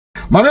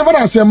My never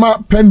I say ma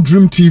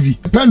PENDREAM TV.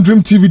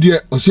 PENDREAM TV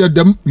there. I see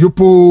them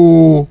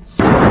yopo.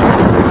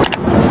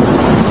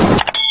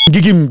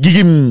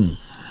 Gigim.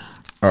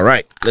 All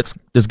right,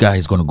 this guy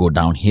is gonna go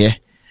down here.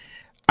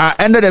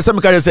 And then there's some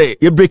kind of say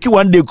you break it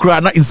one day, cry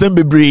not in some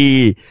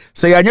baby.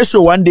 Say I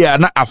show one day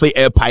not a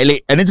air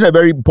pilot, and it's a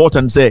very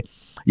important say.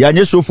 Ya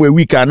show for a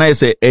week and I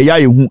say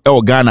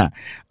Ghana.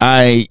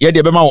 I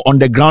the on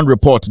the ground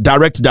report,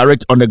 direct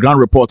on the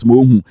ground report.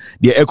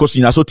 The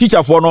ecosystem. So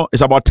teacher for no,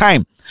 it's about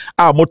time.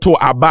 Our motto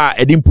aba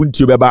edin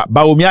punti beba.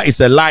 Baumia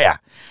is a liar.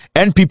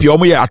 NPP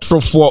omoye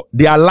atrofo.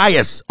 They are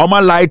liars. Oma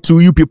lied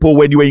to you people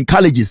when you were in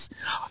colleges.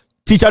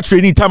 Teacher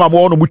training time I'm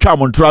on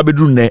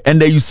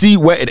and then you see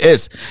where it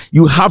is.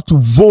 You have to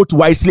vote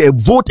wisely and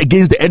vote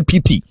against the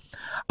NPP.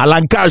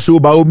 Alanka show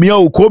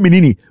Baumia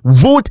Kominini,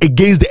 vote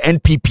against the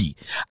NPP.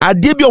 I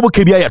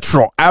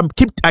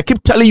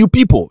keep telling you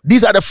people,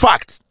 these are the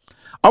facts.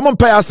 I'm on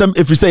pay some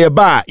if you say a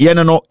bar,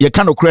 no, you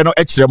can't creno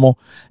extremo.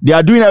 They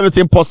are doing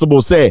everything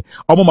possible. Say,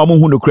 no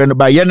creno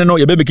by no,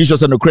 your baby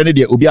kishes and no credit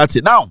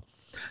ubiati. Now,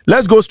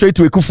 let's go straight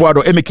to Akuffo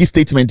Addo MK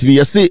statement.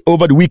 We see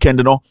over the weekend,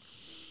 you know.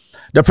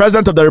 The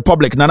President of the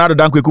Republic, Nana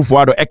Addo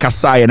Akuffo Addo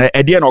Ekasai and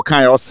Edian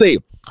Okan say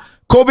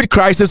COVID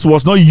crisis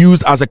was not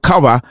used as a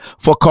cover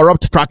for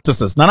corrupt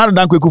practices. Nana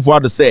Addo Akuffo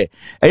Addo say,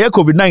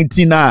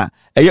 COVID-19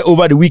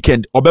 over the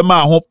weekend,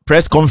 Obama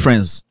press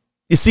conference.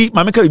 You see,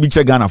 Mameka will be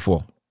Ghana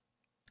for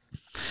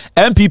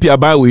MPP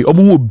abawe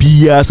omo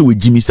obiya so we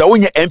Jimmy. Say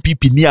onye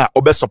MPP ni a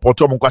obe support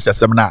omo kwase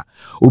asem na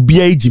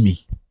obiya Jimmy.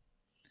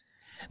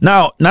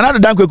 Now, Nana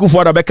Addo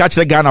Akuffo Addo be catch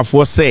the Ghana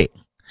for say,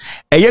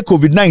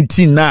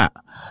 COVID-19 na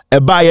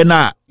ebaye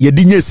na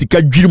yedinye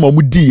sika dwirim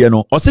omudi ye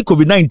no. O say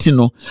COVID-19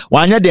 no,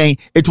 wanya den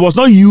it was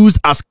not used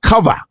as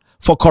cover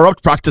for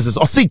corrupt practices.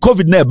 O say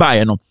COVID na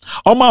ebaye no.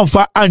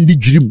 Omanfa andi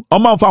dwirim,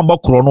 omanfa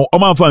mbokro no,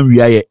 omanfa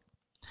nwiaye.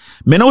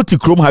 Me na oti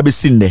krom ha be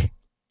sinne.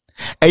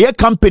 Eye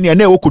company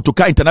ane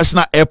Kotoka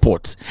International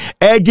Airport.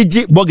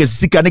 Ejiji boges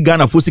sika ne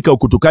Ghana for sika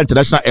Kotoka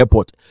International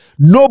Airport.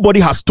 Nobody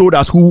has told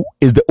us who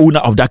is the owner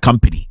of that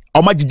company.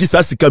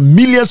 Omajiji sika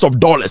millions of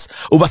dollars,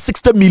 over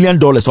 $60 million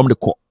from the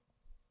court.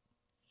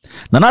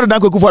 Nana Addo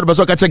Akuffo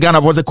Addo catch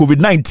Ghana for the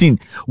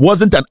COVID-19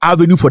 wasn't an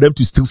avenue for them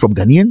to steal from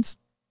Ghanaians.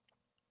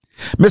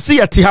 Messi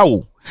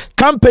Atihao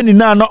company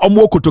na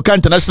omo Kotoka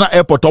International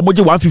Airport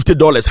omoji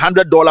 $150,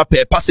 $100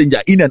 per passenger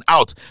in and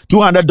out,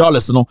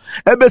 $200 no.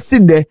 Ebe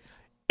sinde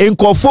in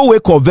way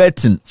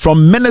converting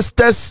from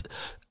ministers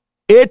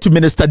A to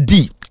minister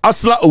D.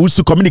 Asla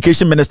Owusu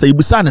communication minister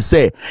Ibusana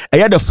say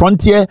the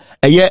frontier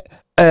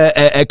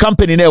a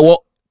company na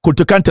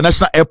Kotoka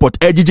International Airport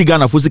ejiji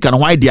Ghana for sika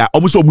why dia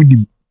almost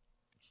omunim.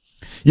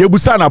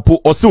 Yebusana po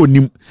also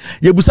onim.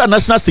 Yebusa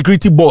National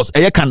Security Boss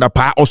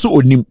kandapa also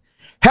onim.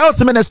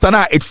 Health minister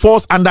na it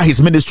falls under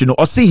his ministry no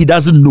or see he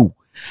doesn't know.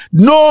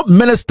 No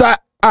minister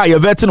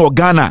Yeverton or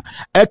Ghana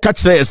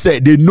say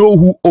they know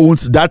who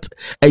owns that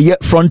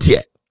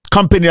frontier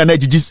company and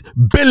edges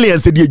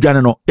billions in the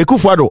Ghana no.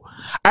 Akuffo Addo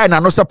and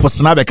another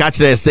person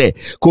say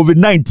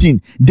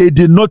COVID-19 they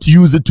did not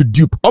use it to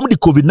dupe. The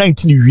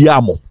COVID-19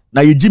 riamo.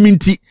 Na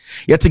yejiminti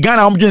yet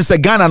Ghana say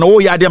Ghana no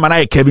yade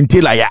man Kevin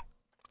Taylor ya.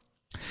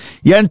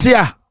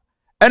 Yantia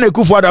and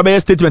Akuffo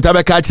Addo statement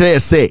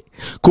say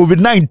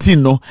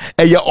COVID-19 no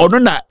ono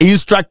na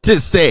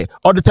instructed say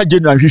Auditor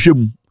General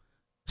hwehwem.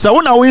 So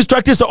when our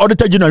instructors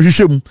Auditor General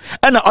hwehwem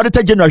and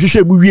Auditor General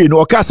hwehwem wie no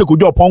oka se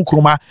kojo pon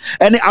kroma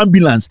any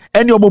ambulance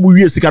any omo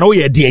wie sika no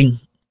ye den.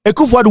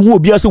 Akuffo Addo hu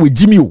obi ase we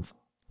Jimmy o.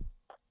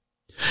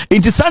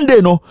 Inti Sunday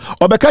no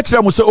obeka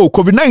kire mo say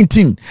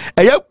COVID-19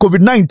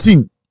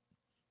 COVID-19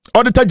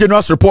 Auditor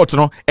General's report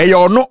no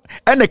ono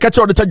and the catch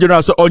Auditor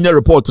General so on your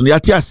report no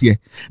yati ase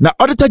na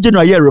Auditor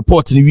General your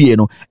report ni wie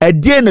no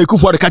dey na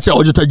Akuffo Addo catch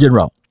Auditor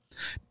General.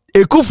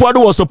 Akuffo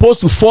Addo was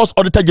supposed to force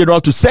Auditor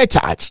General to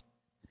surcharge.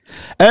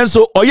 And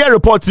so your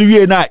report ni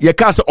wie na ye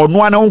ka se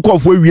ono ana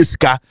nkofo wie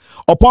sika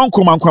upon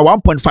kromankwa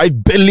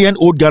 1.5 billion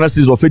old Ghana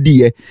cedis of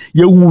ye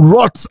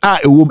rots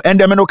and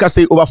them no ka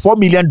say over $4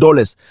 million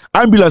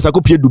ambulance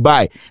akopie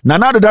Dubai na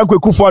Nana Addo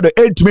Akuffo Addo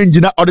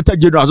entmengina Auditor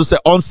General so say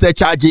on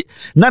surcharge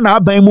na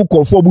aban mu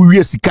konfo mu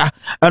wie sika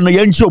and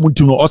ye nchi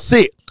omuntu no o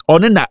say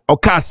on na o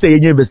ka say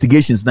any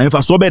investigations na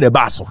infa so be the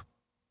baso.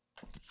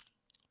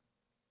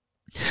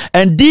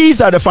 And these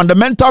are the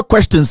fundamental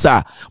questions,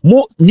 sir.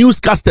 More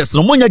newscasters,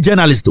 no more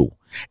journalists.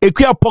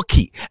 Ekuya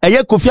Poki,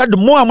 Kofi Addo,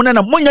 more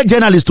amuna more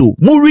journalists.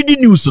 More reading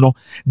news, no.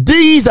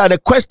 These are the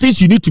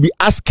questions you need to be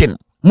asking.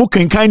 More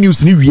kind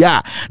news ni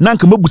via.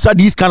 Nanka mobusa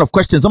these kind of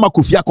questions. Nama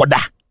Kofi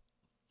Akoda.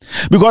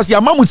 Because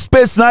your mom with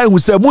space now who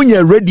say when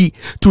you're ready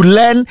to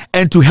learn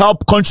and to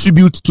help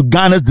contribute to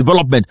Ghana's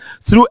development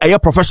through a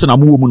professional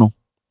move.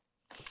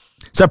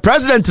 So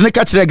President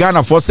Nekachire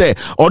Ghana for say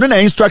on an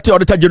instructed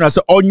Auditor General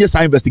say on your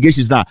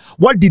investigations now.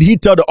 What did he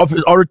tell the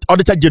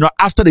Auditor General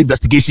after the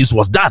investigations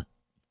was done?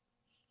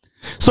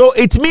 So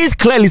it means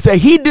clearly say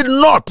he did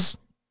not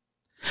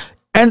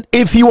And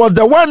if he was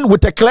the one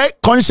with a clear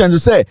conscience to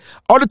say,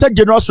 Auditor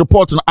General's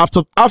report,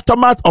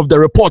 aftermath of the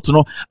report,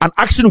 an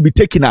action will be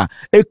taken.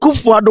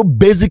 Akuffo Addo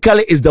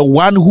basically is the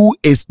one who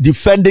is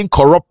defending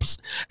corrupt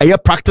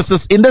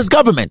practices in this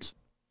government.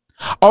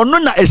 Or no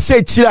na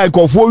say chira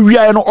nkofo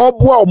wia no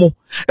oboa omo.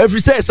 If you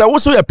say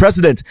also your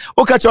president,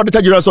 o catch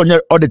Auditor General on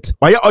your audit.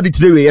 Why audit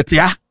today we yet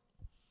ya?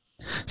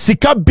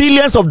 Sika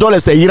billions of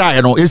dollars a year,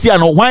 you know. You see, I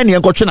know why ni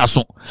enkoche na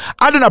so.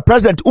 Adding a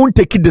president won't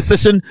take a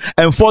decision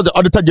and for the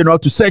Auditor General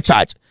to say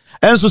charge.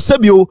 And so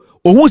Sebio,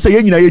 or who say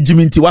yena ye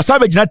jiminti,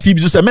 wasabe jina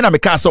TV to say mena me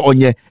kasa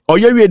onye, or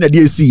ye we na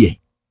DSC.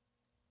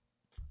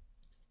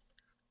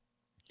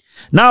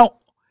 Now,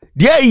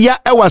 dear ya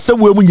ewa se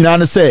we mu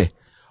nyina say,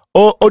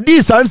 odi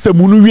sanse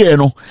munu wie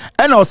no,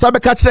 and osabe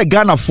kachire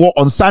Ghana for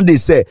on Sunday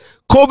say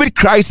COVID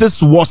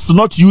crisis was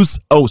not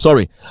used. Oh,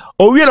 sorry.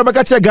 O wie no be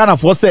kachire Ghana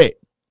for say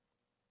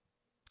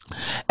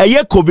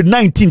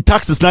COVID-19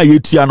 taxes na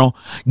yetua no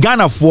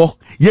Ghana for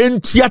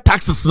yentua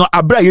taxes no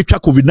abra yetwa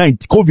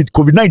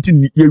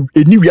COVID-19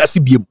 eni wiase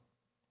biem.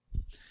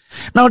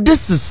 Now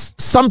this is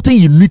something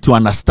you need to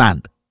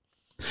understand.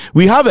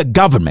 We have a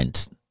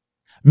government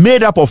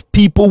made up of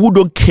people who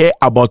don't care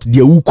about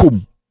their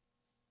hukum.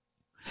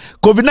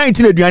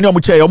 COVID-19 aduane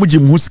omuche omuji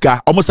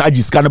muska omusa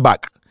agi scan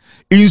back.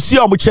 Insi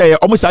omuche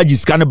omusa agi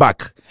scan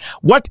back.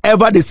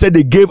 Whatever they said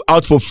they gave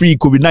out for free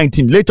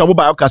COVID-19 later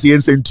omuba akase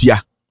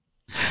yensentua.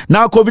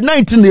 Now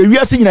COVID-19 we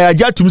are seeing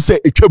Nigeria to say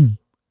etwam.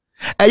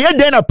 Eye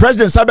then a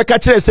president sabe ka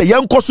kire say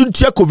yen koso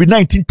ntua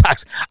COVID-19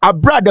 tax.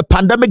 Abroad the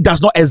pandemic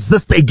does not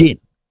exist again.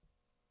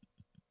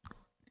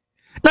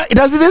 Now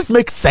does this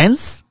make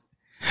sense?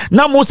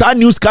 Now most our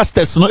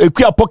newscasters no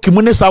ekua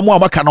pokimu ne samu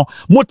amaka no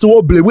moto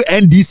wo blame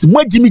NDC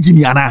mo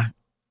jimi ana.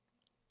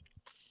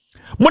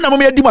 Mo na mo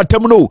me di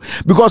matem no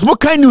because mo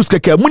kan news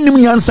keke mo nim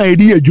nyansa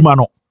edi adwuma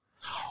no.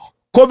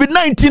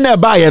 COVID-19 e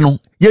ba ye no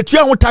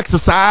yetua ho tax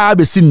saa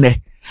be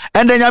sinne.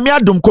 And then yami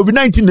adum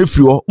COVID-19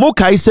 nefrio mo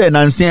kai say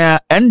nansia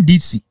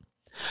NDC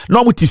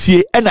no mo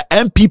tifie and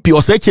MPP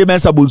or say chairman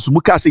sabonsu mo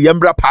ka say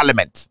yembra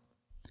parliament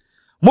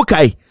mo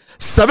kai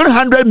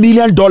 $700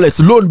 million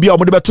loan bi o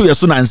mo de beto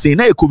yeso nansia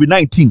na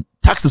COVID-19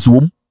 taxes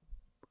wom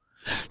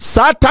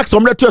sa tax o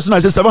mo de to yeso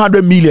nansia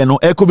 $700 million no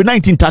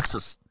COVID-19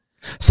 taxes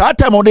sa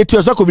time o de to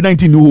yeso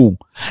COVID-19 no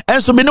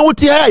and so me no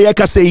wuti ya ye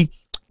ka say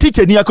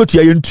teacher ni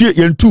akotua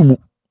yentu mu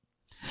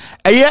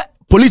eye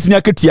police ni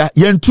akotua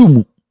yentu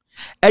mu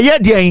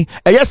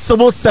eye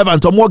civil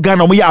servant or more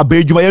Ghana mo ya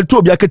abedwuma ye to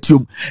obi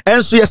akatium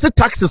enso ye se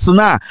taxes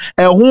na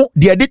ho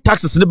de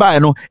taxes ne ba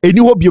no eni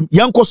ho biom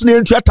yankoso na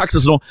entua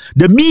taxes no.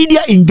 The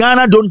media in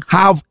Ghana don't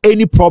have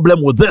any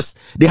problem with this.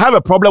 They have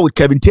a problem with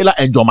Kevin Taylor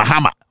and John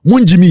Mahama.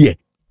 Munjimi.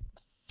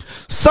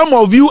 Some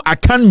of you are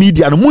can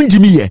media no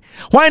munjimi.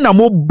 Why na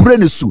mo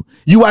brenesu?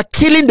 You are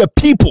killing the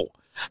people.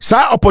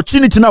 Sa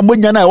opportunity na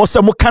mwenya na wose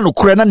mo kano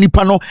krena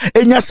nipa no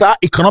enya sa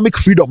economic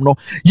freedom no.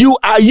 You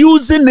are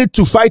using it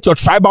to fight your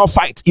tribal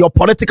fight, your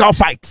political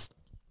fight.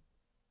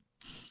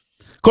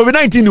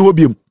 COVID-19 ni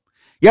obium.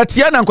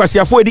 Yatia na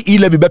nkwasiafo edi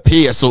E-levy be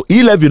pay so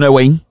E-levy na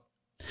wen.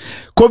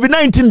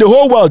 COVID-19 the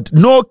whole world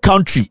no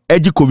country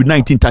eji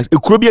COVID-19 tax.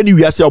 Ekurobia ni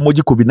wiase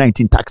omoji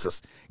COVID-19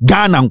 taxes.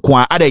 Ghana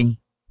nkwa aden.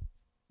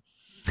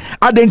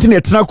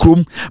 Internet na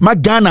krum ma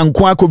Ghana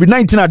nkwa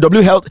COVID-19 na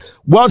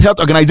World Health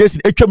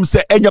Organization etwam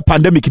se enya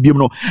pandemic biem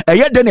no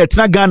eye den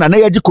etna Ghana na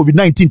yeji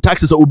COVID-19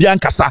 taxes obi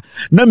ankasa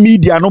na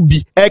media no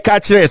bi e ka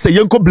kire se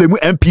yenko blame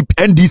MPP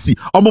NDC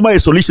omoma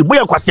solution mo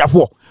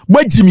yankwasiafo mo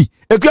agimi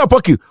ekua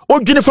poki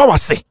odwene fa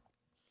wase.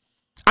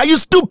 Are you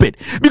stupid?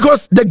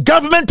 Because the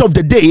government of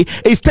the day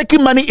is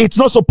taking money it's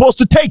not supposed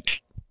to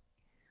take.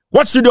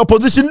 What should the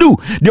opposition do?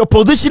 The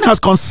opposition has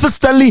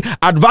consistently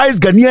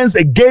advised Ghanaians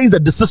against the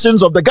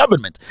decisions of the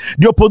government.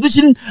 The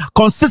opposition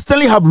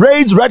consistently have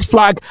raised red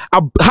flag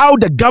of how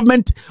the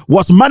government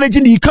was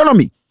managing the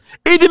economy.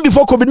 Even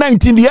before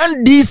COVID-19, the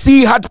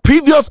NDC had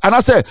previous, and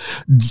I said,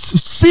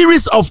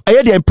 series of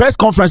press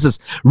conferences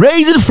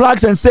raising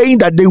flags and saying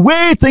that the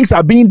way things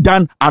are being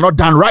done are not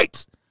done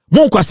right.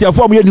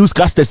 Monkwasiafo mo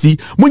newscasters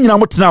mo nyina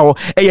mo tena ho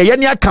ye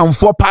ne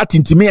akamfo party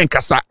ntimi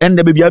enkasa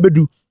ende bebia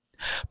bedu.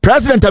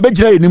 President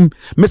abejira enim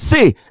me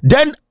say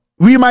then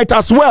we might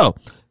as well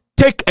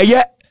take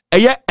a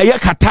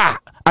kata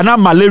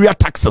and malaria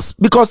taxes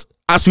because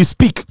as we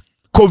speak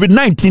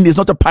COVID-19 is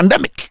not a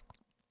pandemic.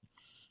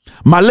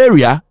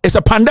 Malaria is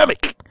a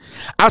pandemic.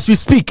 As we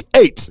speak,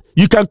 AIDS,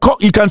 you can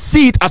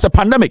see it as a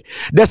pandemic.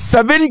 The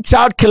 7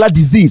 child killer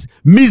disease,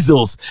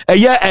 measles,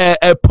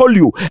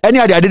 polio, any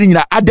other at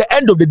the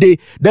end of the day,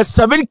 the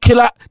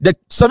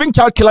 7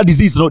 child killer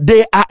disease,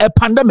 they are a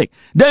pandemic.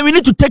 Then we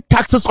need to take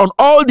taxes on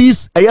all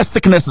these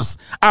sicknesses.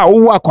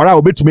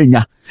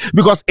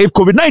 Because if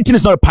COVID-19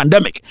 is not a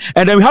pandemic,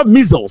 and then we have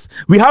measles,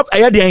 we have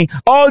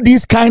all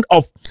these kind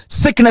of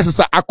sicknesses,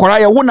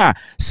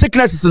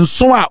 sicknesses and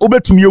so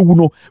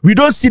on, we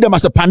don't see them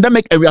as a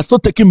pandemic, and we are still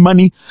taking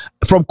money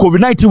from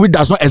COVID-19 which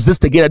does not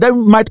exist again. Then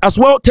we might as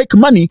well take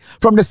money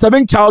from the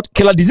 7 child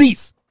killer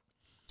disease.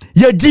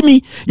 Ya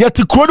Jimmy, ya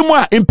tikrodu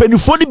mwa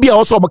impenifoni bia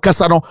oso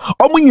obakasa no,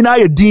 omu nyina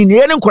ya dini,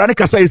 ya nkura ne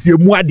kasa yesi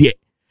emu adie.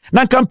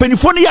 na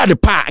kampanifo no ya de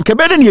pa nka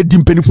be de ne di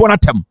mpanifo no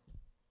atam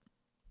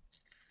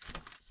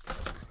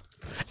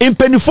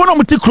impenifo no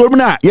muti krom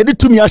na ye de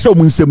tumi ahye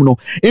omunsem no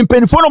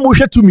impenifo no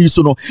muhwe tumi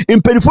so no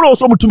impenifo no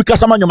so mutumi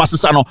kasama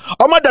nyomasesa no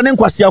omada ne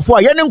nkwasiafo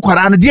a ye ne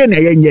nkwara ne de na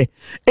ye nye.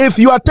 If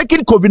you are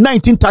taking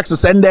COVID-19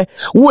 taxes and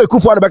we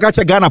Akuffo Addo beka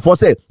che Ghana for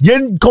say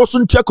yen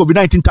kosun check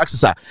COVID-19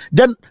 taxes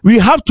then we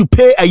have to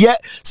pay a year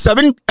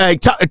 7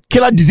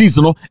 killer disease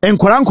no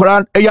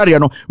nkwara yare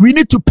no we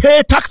need to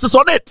pay taxes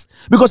on it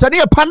because any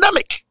a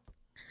pandemic.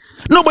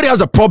 Nobody has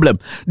a problem.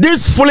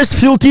 These foolish,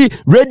 filthy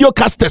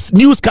radiocasters,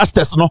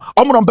 newscasters, no,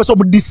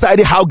 I'm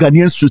decide how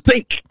Ghanaians should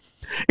think.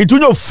 It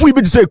will free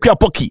be to say queer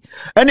pocky.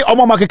 Any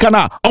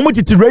makekana,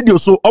 radio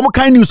so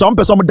kind news,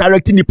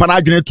 directing the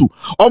panagine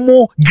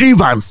to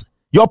grievance.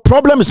 Your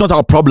problem is not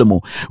our problem.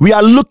 We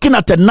are looking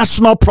at a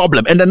national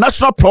problem, and the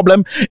national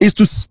problem is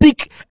to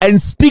speak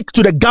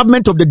to the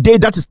government of the day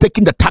that is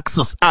taking the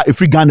taxes.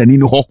 If we Ghana in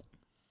ho.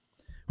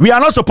 We are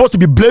not supposed to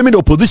be blaming the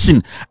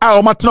opposition.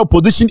 Our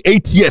opposition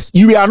 8 years.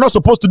 You are not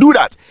supposed to do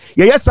that.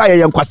 Yes, I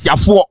am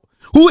Kwasiafo.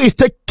 Who is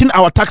taking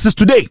our taxes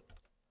today?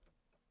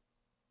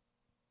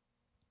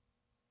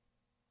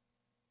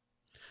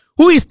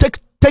 Who is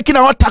taking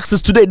our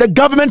taxes today? The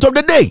government of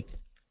the day.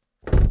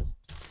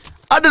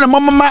 Adena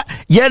mama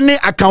yene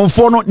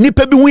akamfo no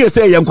nipa bi hu ye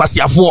say yem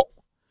Kwasiafo.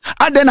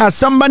 Adena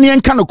asamba ne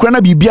enka no kra na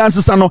bibia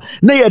nsesa no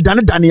na ye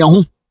dane ye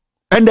ho.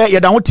 And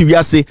yada what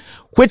we say,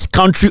 which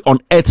country on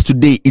earth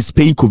today is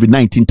paying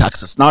COVID-19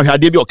 taxes? Now here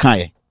be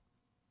okay.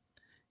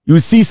 You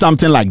see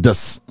something like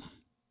this.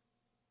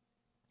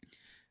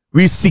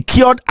 We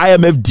secured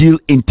IMF deal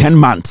in 10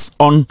 months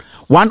on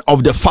one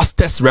of the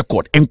fastest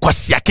record in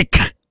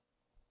Kwasiakeka.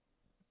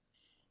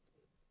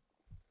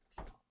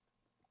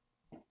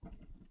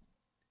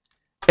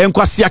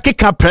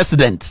 Kwasiakeka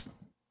president.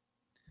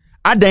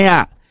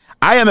 Adanya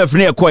IMF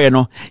na ekoye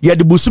no ye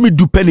de busumi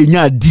du pen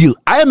nya deal.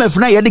 IMF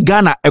na ye de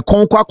Ghana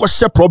ekonkwa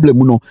akose problem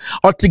no.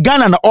 Oti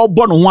Ghana na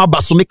obo no ho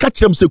abaso me ka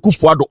kirem se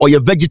Akuffo Addo oye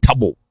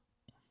vegetable.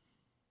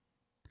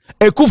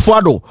 Akuffo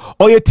Addo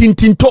oye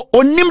tintinto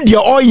onim de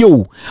oye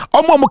o.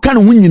 Omo ka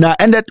no nyina.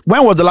 And that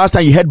when was the last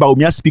time you heard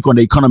Bawumia speak on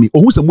the economy?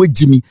 Ohu se mo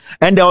Jimmy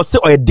and they will say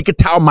oye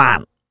digital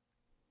man.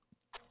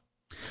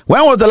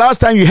 When was the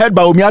last time you heard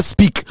Bawumia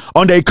speak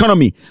on the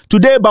economy?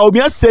 Today,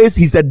 Bawumia says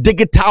he's a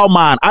digital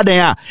man.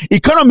 Adanya,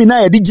 economy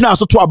na edijina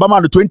so to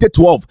Obama in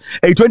 2012,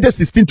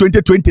 2016,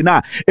 2020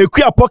 na.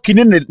 Ekuya poki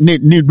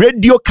ni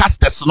radio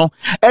casters no.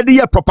 Edi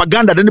ya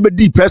propaganda de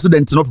be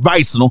president no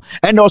vice no.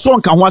 And also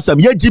on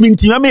kanwasam ye Jimmy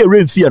Ntima me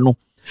renfie no.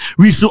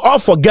 We should all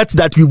forget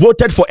that we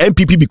voted for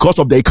MPP because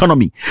of the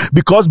economy.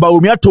 Because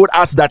Bawumia told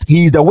us that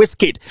he is the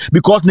Wizkid.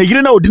 Because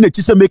Negirina Odine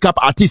Chise makeup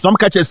artist. Some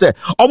catch say,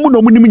 Omu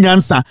no muni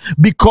nyansa.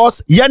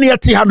 Because yani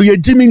ati hanu ye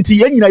jiminti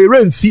ye na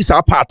yere nfisa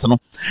apart no.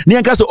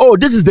 Niyanka so, oh,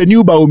 this is the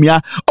new Bawumia.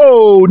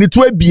 Oh, ni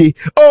tuebie.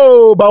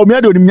 Oh,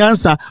 Bawumia de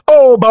nyansa.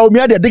 Oh,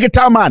 Bawumia de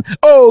digital man.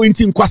 Oh,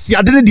 inti nkwasi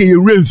adene de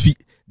yere nfi.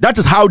 That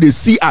is how they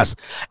see us.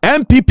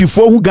 MPP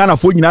for who Ghana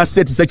for nyina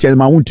set such a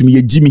man to me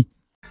ye Jimmy.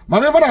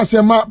 Whenever I say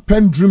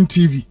PENDREAM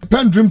TV,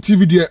 PENDREAM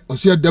TV, there, I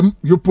see them,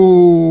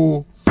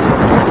 yopo.